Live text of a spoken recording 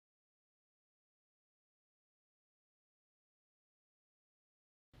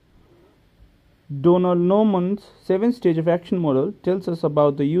Donald Norman's 7-stage of action model tells us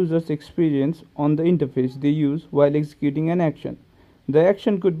about the user's experience on the interface they use while executing an action. The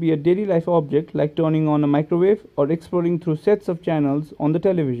action could be a daily life object like turning on a microwave or exploring through sets of channels on the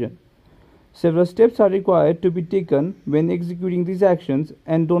television. Several steps are required to be taken when executing these actions,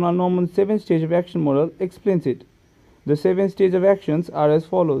 and Donald Norman's 7-stage of action model explains it. The 7 stages of actions are as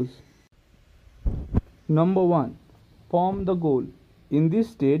follows. Number 1. Form the goal. In this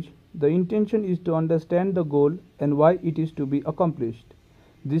stage, the intention is to understand the goal and why it is to be accomplished.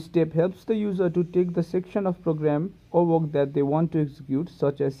 This step helps the user to take the section of program or work that they want to execute,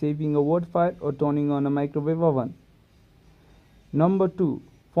 such as saving a Word file or turning on a microwave oven. Number 2.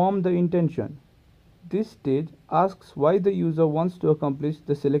 Form the intention. This stage asks why the user wants to accomplish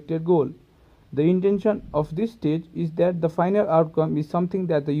the selected goal. The intention of this stage is that the final outcome is something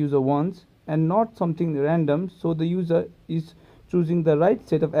that the user wants and not something random, so the user is choosing the right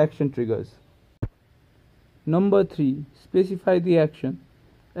set of action triggers. Number 3. Specify the action.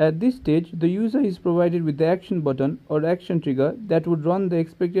 At this stage, the user is provided with the action button or action trigger that would run the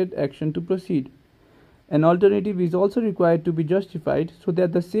expected action to proceed. An alternative is also required to be justified so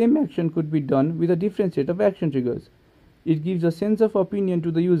that the same action could be done with a different set of action triggers. It gives a sense of opinion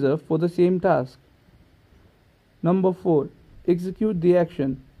to the user for the same task. Number 4. Execute the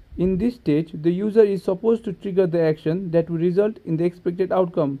action. In this stage, the user is supposed to trigger the action that will result in the expected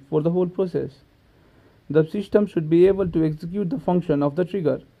outcome for the whole process. The system should be able to execute the function of the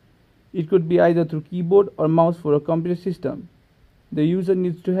trigger. It could be either through keyboard or mouse for a computer system. The user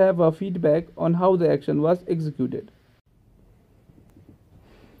needs to have a feedback on how the action was executed.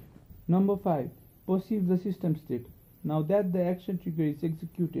 Number 5. Perceive the system state. Now that the action trigger is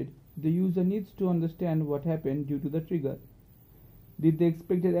executed, the user needs to understand what happened due to the trigger. Did the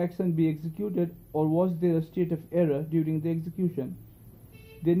expected action be executed, or was there a state of error during the execution?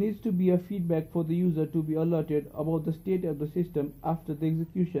 There needs to be a feedback for the user to be alerted about the state of the system after the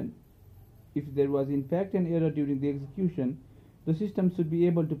execution. If there was in fact an error during the execution, the system should be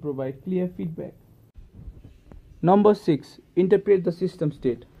able to provide clear feedback. Number 6. Interpret the system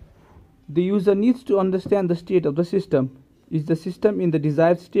state. The user needs to understand the state of the system. Is the system in the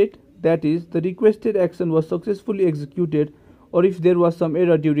desired state, that is, the requested action was successfully executed, or if there was some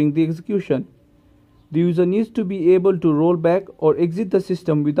error during the execution? The user needs to be able to roll back or exit the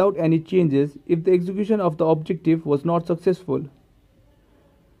system without any changes if the execution of the objective was not successful.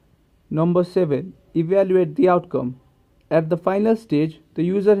 Number 7. Evaluate the outcome. At the final stage, the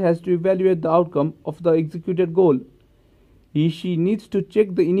user has to evaluate the outcome of the executed goal. He/she needs to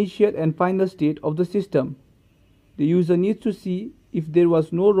check the initial and final state of the system. The user needs to see if there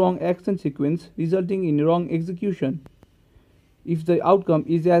was no wrong action sequence resulting in wrong execution. If the outcome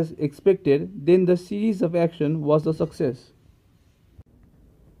is as expected, then the series of action was a success.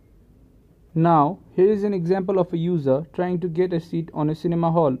 Now, here is an example of a user trying to get a seat on a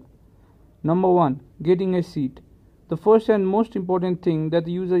cinema hall. Number 1. Getting a seat. The first and most important thing that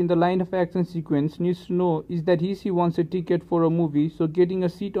the user in the line of action sequence needs to know is that he/she wants a ticket for a movie, so getting a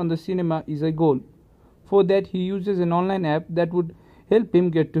seat on the cinema is a goal. For that, he uses an online app that would help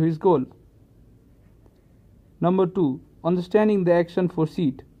him get to his goal. Number 2. Understanding the action for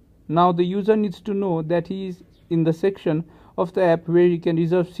seat. Now the user needs to know that he is in the section of the app where he can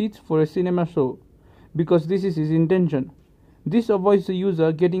reserve seats for a cinema show, because this is his intention. This avoids the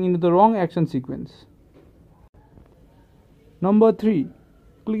user getting into the wrong action sequence. Number 3.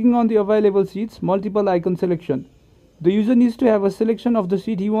 Clicking on the available seats, multiple icon selection. The user needs to have a selection of the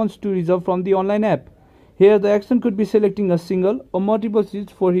seat he wants to reserve from the online app. Here the action could be selecting a single or multiple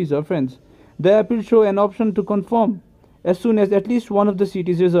seats for his or friends. The app will show an option to confirm as soon as at least one of the seats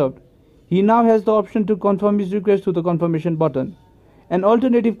is reserved. He now has the option to confirm his request through the confirmation button. An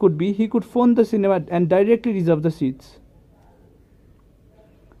alternative could be he could phone the cinema and directly reserve the seats.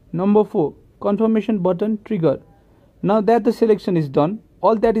 Number 4. Confirmation button trigger. Now that the selection is done,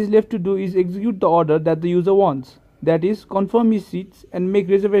 all that is left to do is execute the order that the user wants. That is, confirm his seats and make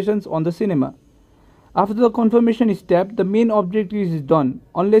reservations on the cinema. After the confirmation is tapped, the main objective is done,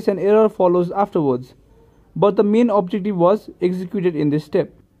 unless an error follows afterwards. But the main objective was executed in this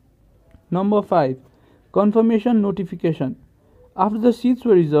step. Number 5. Confirmation notification. After the seats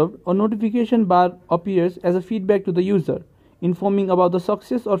were reserved, a notification bar appears as a feedback to the user, informing about the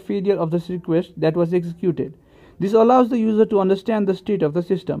success or failure of the request that was executed. This allows the user to understand the state of the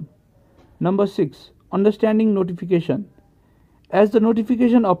system. Number 6. Understanding notification. As the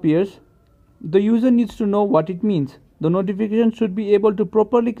notification appears, the user needs to know what it means. The notification should be able to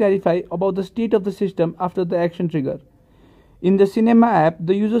properly clarify about the state of the system after the action trigger. In the cinema app,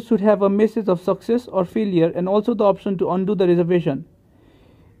 the user should have a message of success or failure and also the option to undo the reservation.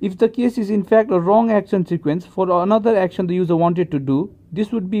 If the case is in fact a wrong action sequence for another action the user wanted to do,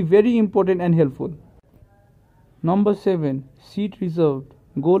 this would be very important and helpful. Number 7. Seat reserved.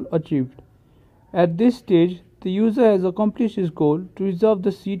 Goal achieved. At this stage, the user has accomplished his goal to reserve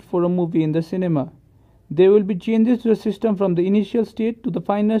the seat for a movie in the cinema. There will be changes to the system from the initial state to the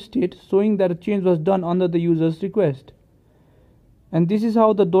final state, showing that a change was done under the user's request. And this is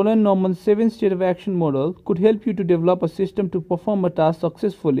how the Dolan-Norman 7-state of action model could help you to develop a system to perform a task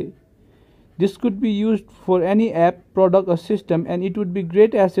successfully. This could be used for any app, product or system, and it would be a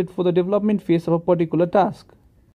great asset for the development phase of a particular task.